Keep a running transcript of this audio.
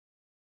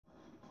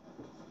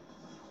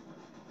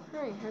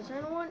Hey, has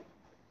anyone?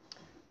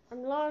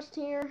 I'm lost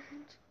here.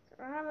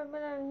 I haven't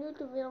been on a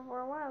YouTube video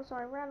for a while, so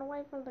I ran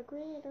away from the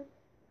creator.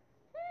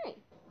 Hey,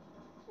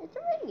 it's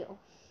a video.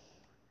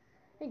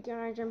 Hey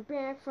guys, I'm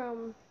back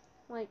from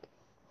like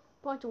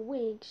a bunch of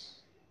weeks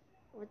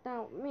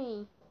without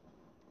me.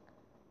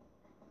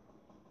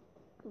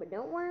 But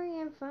don't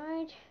worry, I'm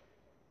fine.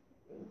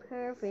 I'm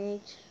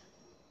perfect.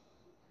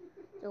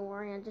 Don't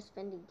worry, I'm just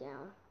bending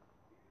down.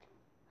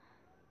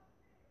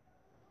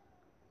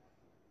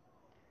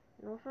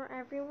 And also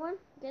everyone,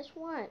 guess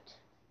what?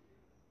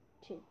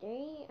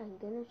 Today I'm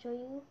gonna show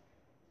you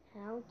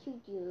how to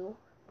do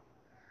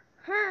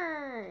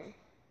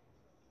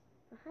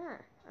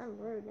I'm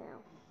rude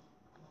now.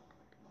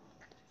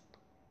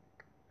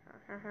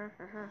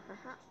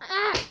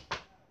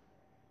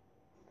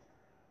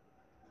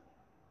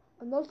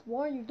 And that's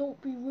why you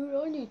don't be rude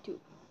on YouTube.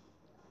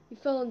 You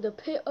fell in the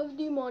pit of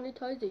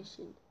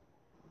demonetization.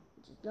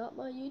 Which is not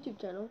my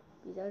YouTube channel,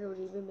 because I don't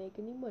even make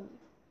any money.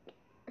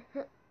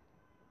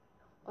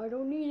 I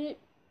don't need it.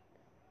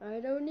 I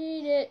don't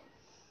need it.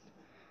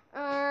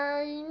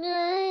 I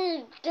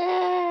need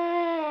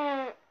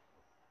it.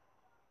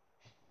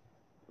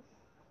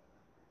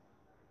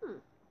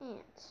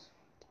 Ants.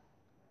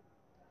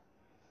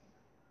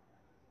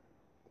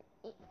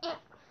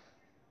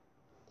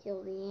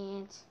 Kill the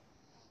ants.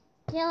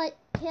 Kill it.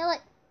 Kill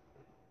it.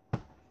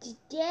 It's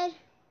dead.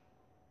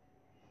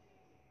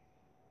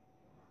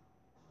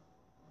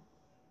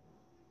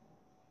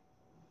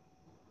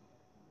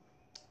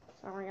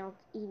 Sorry, I was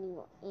eating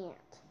an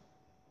ant.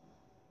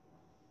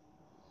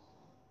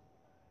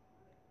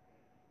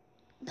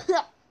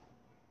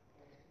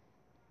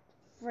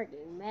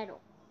 Friggin'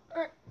 metal.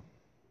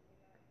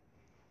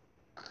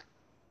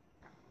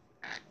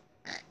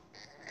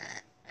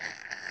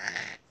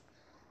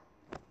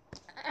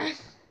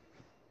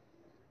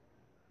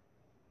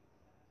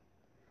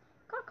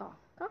 Caw, caw,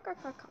 caw,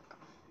 caw, caw,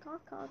 caw,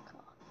 caw,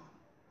 caw.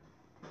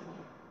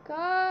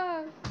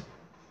 Caw.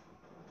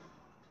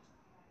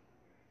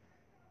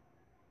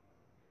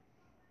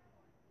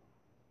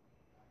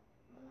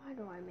 Why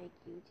do I make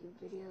YouTube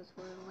videos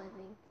for a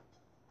living?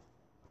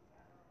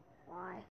 Why?